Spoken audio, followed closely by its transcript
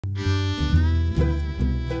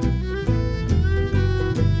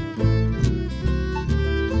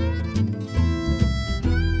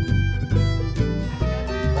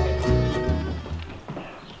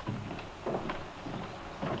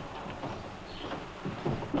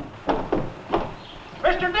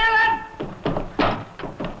Mr. Dillon!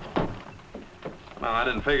 Well, I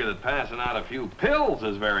didn't figure that passing out a few pills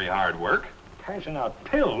is very hard work. Passing out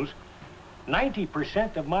pills?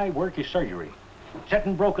 90% of my work is surgery.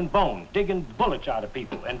 Setting broken bones, digging bullets out of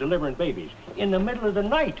people, and delivering babies in the middle of the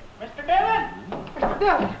night. Mr. Dillon! Mr.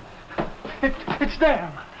 Dillon! It's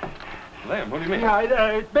them. Them? What do you mean?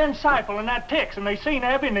 Yeah, it's Ben Seifel and that Tix, and they seen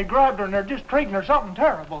Abby and they grabbed her and they're just treating her something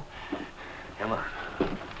terrible. Come on.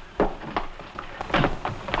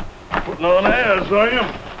 Putting on airs, are you?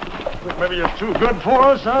 Think maybe you're too good for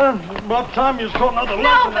us, huh? About time you taught another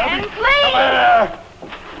lesson. No, Ben, please! Come here!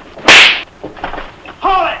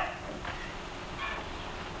 Hold it!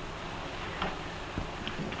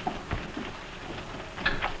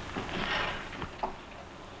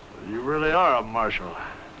 You really are a marshal.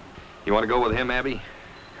 You want to go with him, Abby?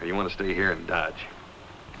 Or you want to stay here and dodge?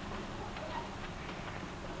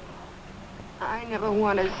 I never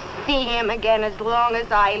want to see him again as long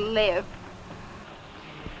as I live.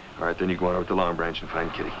 All right, then you go on over to the Long Branch and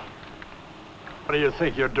find Kitty. What do you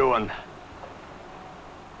think you're doing?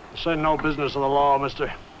 This ain't no business of the law,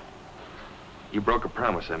 mister. You broke a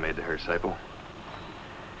promise I made to her, Seifel.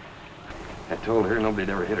 I told her nobody'd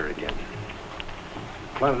ever hit her again.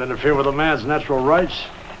 Planning to interfere with a man's natural rights?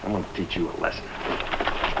 I'm going to teach you a lesson.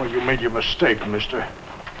 Well, you made your mistake, mister.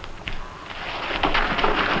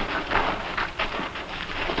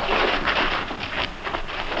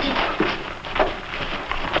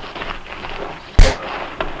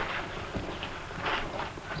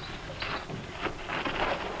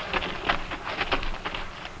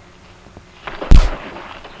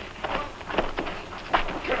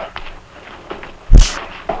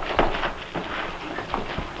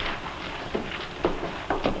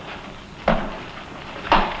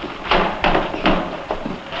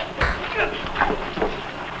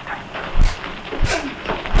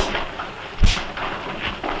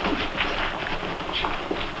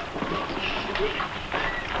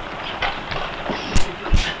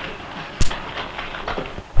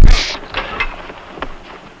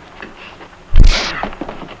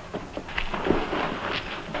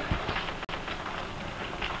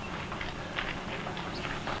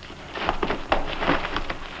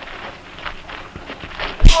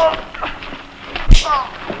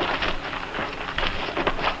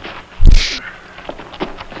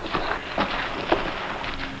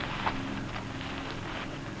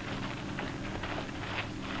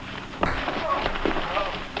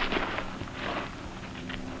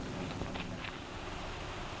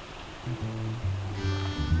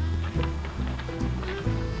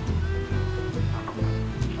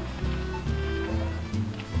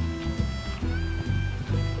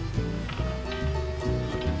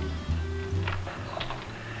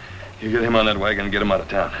 You get him on that wagon and get him out of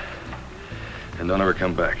town. And don't ever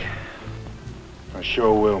come back. I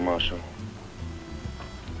sure will, Marshal.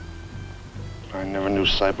 I never knew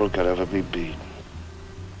Seifel could ever be beat.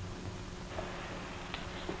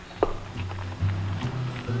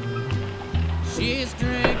 She's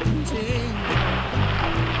drinking tea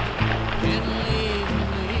and leaving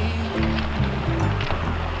me.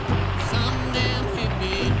 Some damn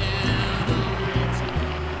hippie down on Richmond.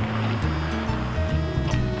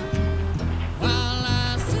 While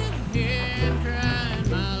I sit here and cry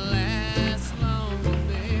my last long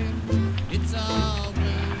goodbye, it's all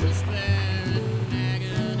been despair and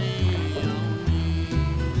agony on me.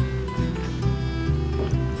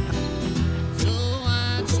 So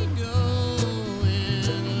why'd she go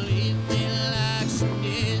and leave me like she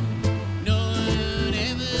did, knowing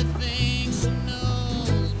everything she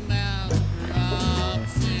knows about the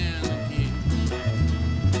rocks and the kid?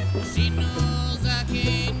 She knows I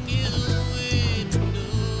can't get away to go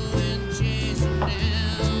and chase her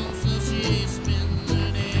down, so she spends the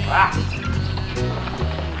day.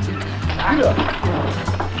 Get up!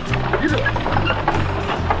 Get up!